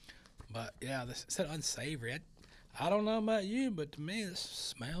 But yeah, this said unsavory. I don't know about you, but to me, this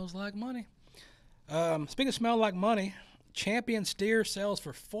smells like money. Speaking of smell like money, Champion steer sells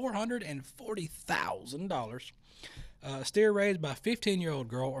for $440,000. Steer raised by a 15-year-old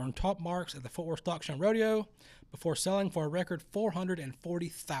girl earned top marks at the Fort Worth Stock Show Rodeo before selling for a record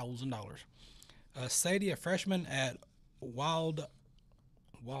 $440,000. Sadie, a freshman at Wildoro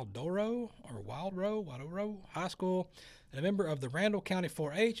High School and a member of the Randall County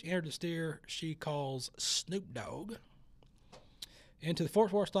 4-H, entered the steer she calls Snoop Dogg into the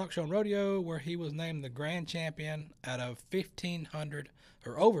Fort Worth Stock Show and Rodeo, where he was named the grand champion out of 1,500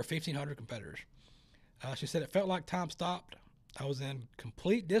 or over 1,500 competitors. She said, it felt like time stopped. I was in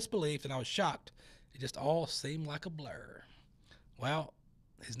complete disbelief and I was shocked. It just all seemed like a blur. Well,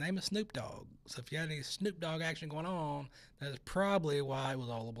 his name is Snoop Dogg. So if you had any Snoop Dogg action going on, that is probably why it was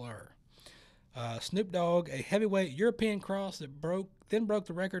all a blur. Snoop Dogg, a heavyweight European cross that broke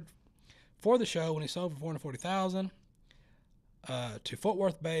the record for the show when he sold for $440,000 to Fort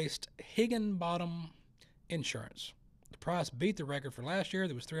Worth-based Higginbottom Insurance. The price beat the record for last year.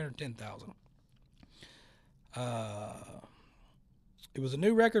 That was $310,000. It was a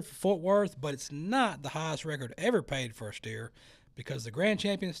new record for Fort Worth, but it's not the highest record ever paid for a steer, because the grand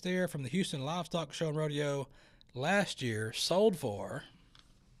champion steer from the Houston Livestock Show and Rodeo last year sold for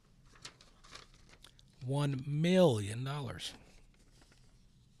 $1 million.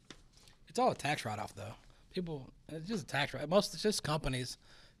 It's all a tax write-off, though. It's just a tax write-off. It's just companies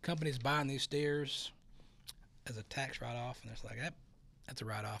buying these steers as a tax write-off, and it's like, that's a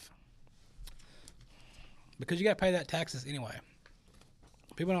write-off. Because you got to pay that taxes anyway.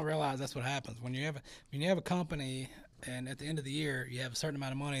 People don't realize that's what happens when you have a company, and at the end of the year you have a certain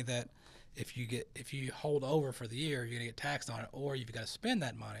amount of money that if you hold over for the year, you're gonna get taxed on it, or you've got to spend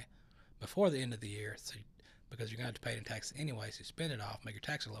that money before the end of the year, because you're gonna have to pay it in taxes anyway. So you spend it off, make your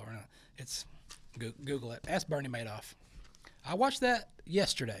taxes lower. It's Google it. Ask Bernie Madoff. I watched that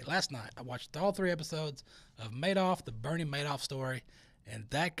last night. I watched all 3 episodes of Madoff, the Bernie Madoff story, and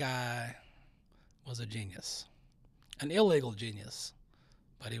that guy was a genius, an illegal genius,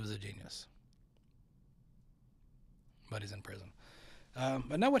 but he was a genius. But he's in prison.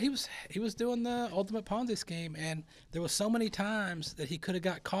 But no, what he was doing the ultimate Ponzi scheme, and there was so many times that he could have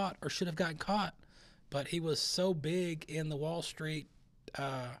got caught or should have gotten caught, but he was so big in the Wall Street.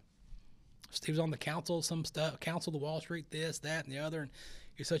 He was on the council, council of Wall Street, this, that, and the other, and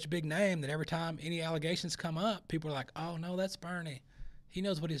he's such a big name that every time any allegations come up, people are like, "Oh no, that's Bernie. He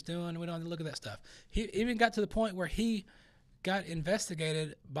knows what he's doing. We don't have to look at that stuff." He even got to the point where he got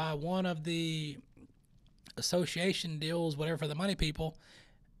investigated by one of the association deals, whatever, for the money people,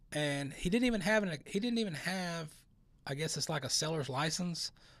 and he didn't even have I guess it's like a seller's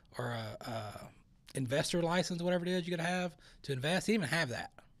license or a investor license, whatever it is you gotta have to invest. He didn't even have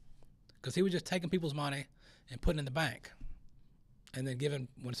that, because he was just taking people's money and putting it in the bank, and then giving,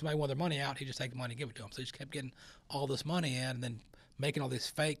 when somebody wanted their money out, he just take the money and give it to them. So he just kept getting all this money in, and then making all these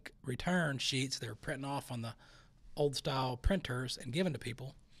fake return sheets they were printing off on the old style printers and giving to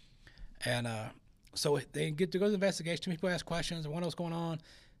people. And so they get to go to the investigation. People ask questions and what else going on.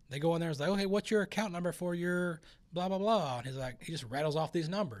 They go in there and say, okay, what's your account number for your blah, blah, blah? And he's like, he just rattles off these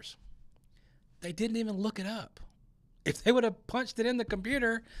numbers. They didn't even look it up. If they would have punched it in the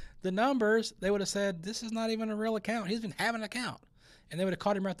computer, the numbers, they would have said, this is not even a real account. He's been having an account. And they would have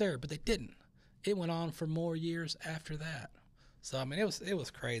caught him right there, but they didn't. It went on for more years after that. So, I mean, it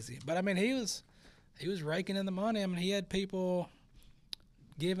was crazy. But, I mean, he was raking in the money. I mean, he had people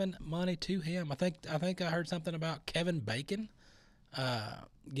giving money to him. I think I heard something about Kevin Bacon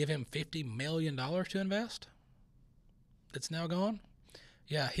give him $50 million to invest. It's now gone.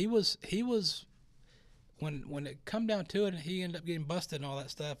 Yeah, he was when it come down to it, and he ended up getting busted and all that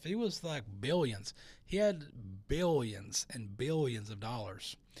stuff, he was like billions. He had billions and billions of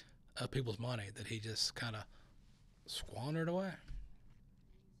dollars of people's money that he just kind of squandered away.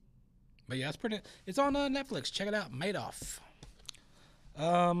 But yeah, it's on Netflix. Check it out, Madoff.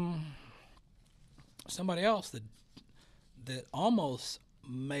 Somebody else that almost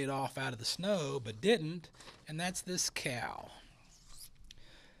made off out of the snow but didn't, and that's this cow.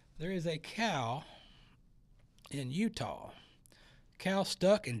 There is a cow in Utah. Cow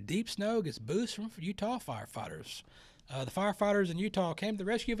stuck in deep snow gets boost from Utah firefighters. The firefighters in Utah came to the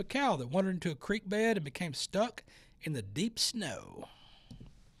rescue of a cow that wandered into a creek bed and became stuck in the deep snow.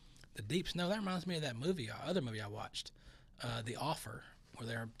 The deep snow, that reminds me of that other movie I watched, The Offer, where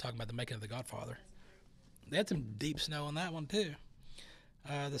they were talking about the making of The Godfather. They had some deep snow on that one too.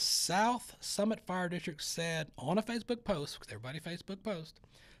 The South Summit Fire District said on a Facebook post, because everybody Facebook post,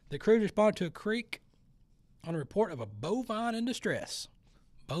 the crews responded to a creek on a report of a bovine in distress.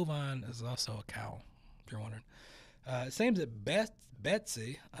 Bovine is also a cow, if you're wondering. It seems that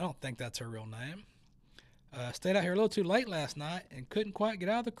Betsy, I don't think that's her real name, stayed out here a little too late last night and couldn't quite get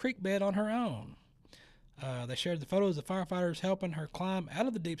out of the creek bed on her own. They shared the photos of firefighters helping her climb out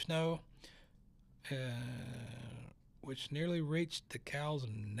of the deep snow, which nearly reached the cow's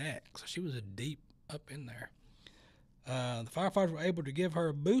neck. So she was deep up in there. The firefighters were able to give her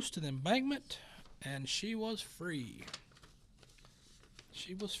a boost to the embankment, and she was free.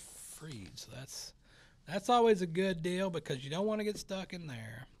 She was freed. So that's always a good deal, because you don't want to get stuck in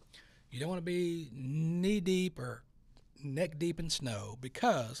there. You don't want to be knee deep or neck deep in snow,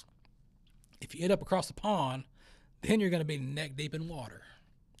 because if you end up across the pond, then you're going to be neck deep in water.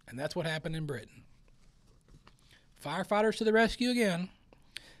 And that's what happened in Britain. Firefighters to the rescue again.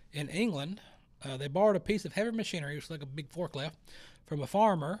 In England, they borrowed a piece of heavy machinery, which was like a big forklift, from a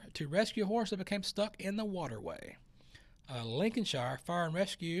farmer to rescue a horse that became stuck in the waterway. Lincolnshire Fire and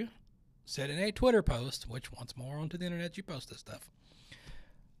Rescue said in a Twitter post, which once more onto the internet you post this stuff,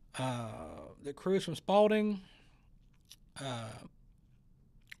 the crews from Spalding,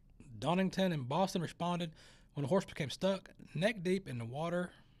 Donington, and Boston responded when the horse became stuck neck deep in the water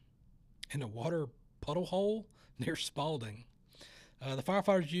puddle hole near Spalding. The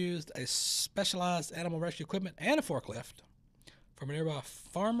firefighters used a specialized animal rescue equipment and a forklift from a nearby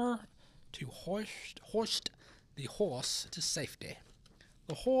farmer to hoist the horse to safety.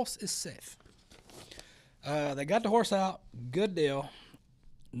 The horse is safe. They got the horse out. Good deal.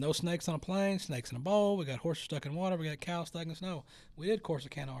 No snakes on a plane, snakes in a bowl. We got horses stuck in water. We got cows stuck in snow. We did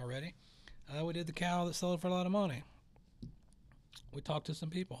Corsicana already. We did the cow that sold for a lot of money. We talked to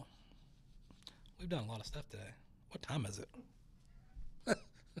some people. We've done a lot of stuff today. What time is it?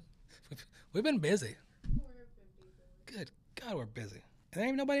 We've been busy. Good God, we're busy. There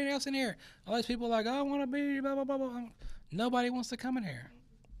ain't nobody else in here. All these people are like, oh, I want to be blah, blah, blah, blah. Nobody wants to come in here.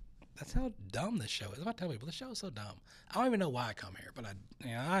 That's how dumb this show is. If I tell people, the show is so dumb. I don't even know why I come here, but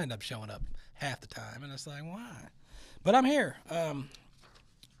I end up showing up half the time, and it's like, why? But I'm here. So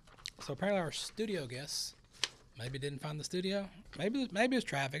apparently our studio guests maybe didn't find the studio. Maybe it's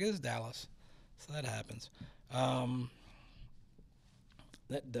traffic. It's Dallas, so that happens.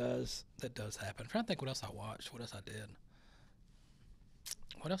 That does happen. I'm trying to think what else I watched, what else I did.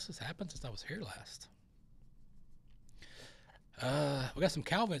 What else has happened since I was here last? We got some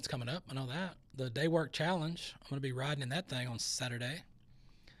cow events coming up. I know that. The Day Work Challenge. I'm going to be riding in that thing on Saturday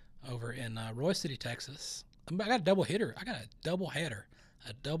over in Roy City, Texas. I got a double hitter. I got a double header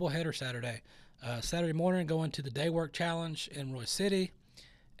Saturday. Saturday morning going to the Day Work Challenge in Roy City.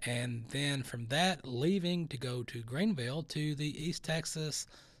 And then from that, leaving to go to Greenville to the East Texas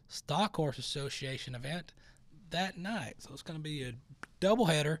Stock Horse Association event that night. So it's going to be a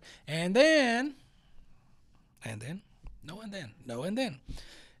doubleheader. And then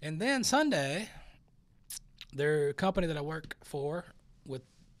Sunday, their company that I work for with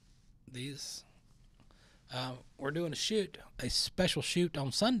these, we're doing a special shoot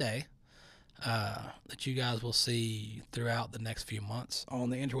on Sunday that you guys will see throughout the next few months on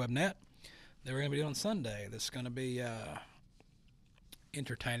the interweb net that we're going to be doing on Sunday. That's going to be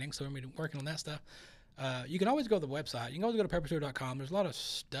entertaining, so we're going to be working on that stuff. You can always go to the website. You can always go to pepperstewart.com. There's a lot of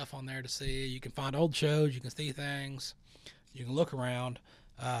stuff on there to see. You can find old shows. You can see things. You can look around.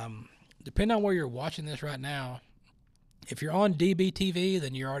 Depending on where you're watching this right now, if you're on DBTV,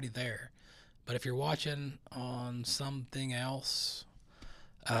 then you're already there. But if you're watching on something else,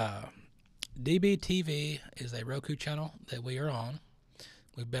 DBTV is a Roku channel that we are on.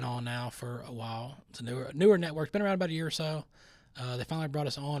 We've been on now for a while. It's a newer network. It's been around about a year or so. They finally brought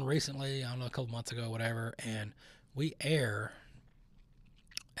us on recently, I don't know, a couple months ago, whatever, and we air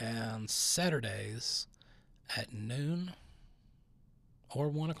on Saturdays at noon or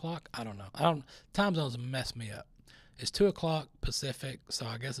 1 o'clock. I don't know. Time zones mess me up. It's 2 o'clock Pacific, so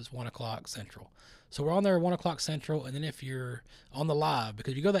I guess it's 1 o'clock Central. So we're on there at 1 o'clock Central, and then if you're on the live,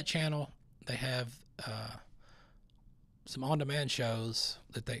 because if you go to that channel, they have some on-demand shows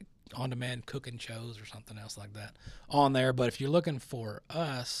on-demand cooking shows or something else like that on there. But if you're looking for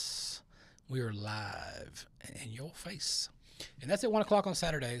us, we are live in your face. And that's at 1 o'clock on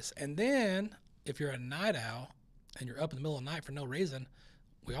Saturdays. And then if you're a night owl and you're up in the middle of the night for no reason,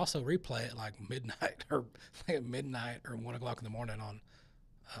 we also replay it like midnight or 1 o'clock in the morning on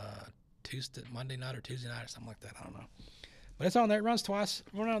Monday night or Tuesday night or something like that. I don't know. But it's on there. It runs twice.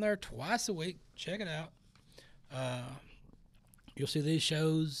 We're on there twice a week. Check it out. You'll see these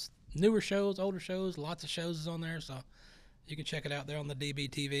shows, newer shows, older shows, lots of shows is on there, so you can check it out there on the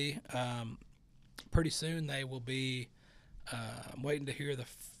DBTV. Pretty soon they will be I'm waiting to hear the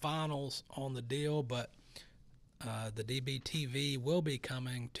finals on the deal, but the DBTV will be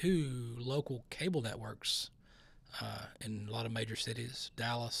coming to local cable networks in a lot of major cities,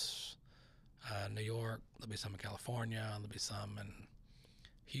 Dallas, New York. There'll be some in California. There'll be some in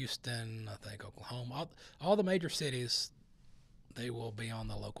Houston, I think Oklahoma. All the major cities, they will be on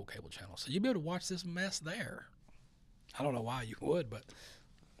the local cable channel. So you'll be able to watch this mess there. I don't know why you would, but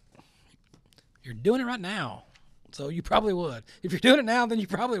you're doing it right now. So you probably would. If you're doing it now, then you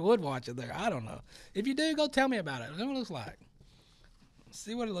probably would watch it there. I don't know. If you do, go tell me about it. See what it looks like.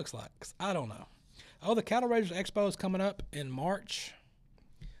 See what it looks like. 'Cause I don't know. Oh, the Cattle Raiders Expo is coming up in March.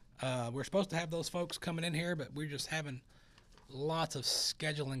 We're supposed to have those folks coming in here, but we're just having lots of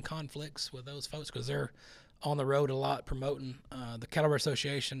scheduling conflicts with those folks because they're on the road a lot promoting the Cattle Raiders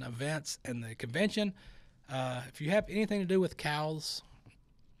Association events and the convention. If you have anything to do with cows,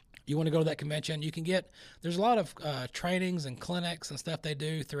 you want to go to that convention, you can there's a lot of trainings and clinics and stuff they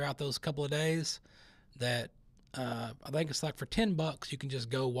do throughout those couple of days that I think it's like for $10 you can just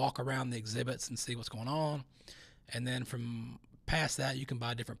go walk around the exhibits and see what's going on. And then from past that, you can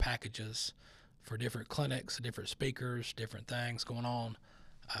buy different packages for different clinics, different speakers, different things going on.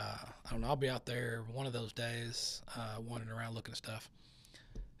 I don't know, I'll be out there one of those days wandering around looking at stuff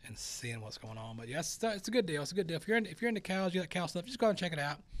and seeing what's going on. But yeah, it's a good deal. It's a good deal. If you're into cows, you like cow stuff, just go and check it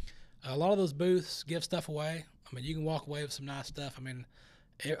out. A lot of those booths give stuff away. I mean, you can walk away with some nice stuff. I mean,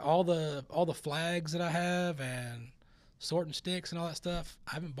 all the flags that I have and sorting sticks and all that stuff,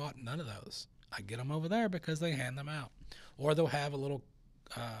 I haven't bought none of those. I get them over there because they hand them out. Or they'll have a little,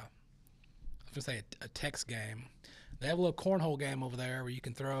 I was going to say a text game. They have a little cornhole game over there where you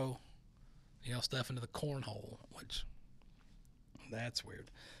can throw, stuff into the cornhole, which that's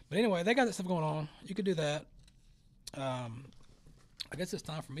weird. But anyway, they got that stuff going on. You could do that. I guess it's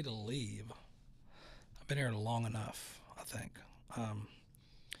time for me to leave. I've been here long enough, I think.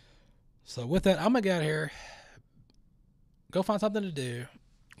 So with that, I'm going to get out of here. Go find something to do.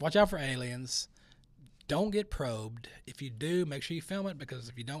 Watch out for aliens. Don't get probed. If you do, make sure you film it, because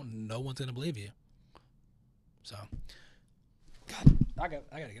if you don't, no one's going to believe you. So, God, I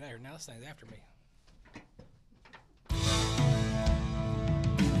got to get out of here now. This thing's after me.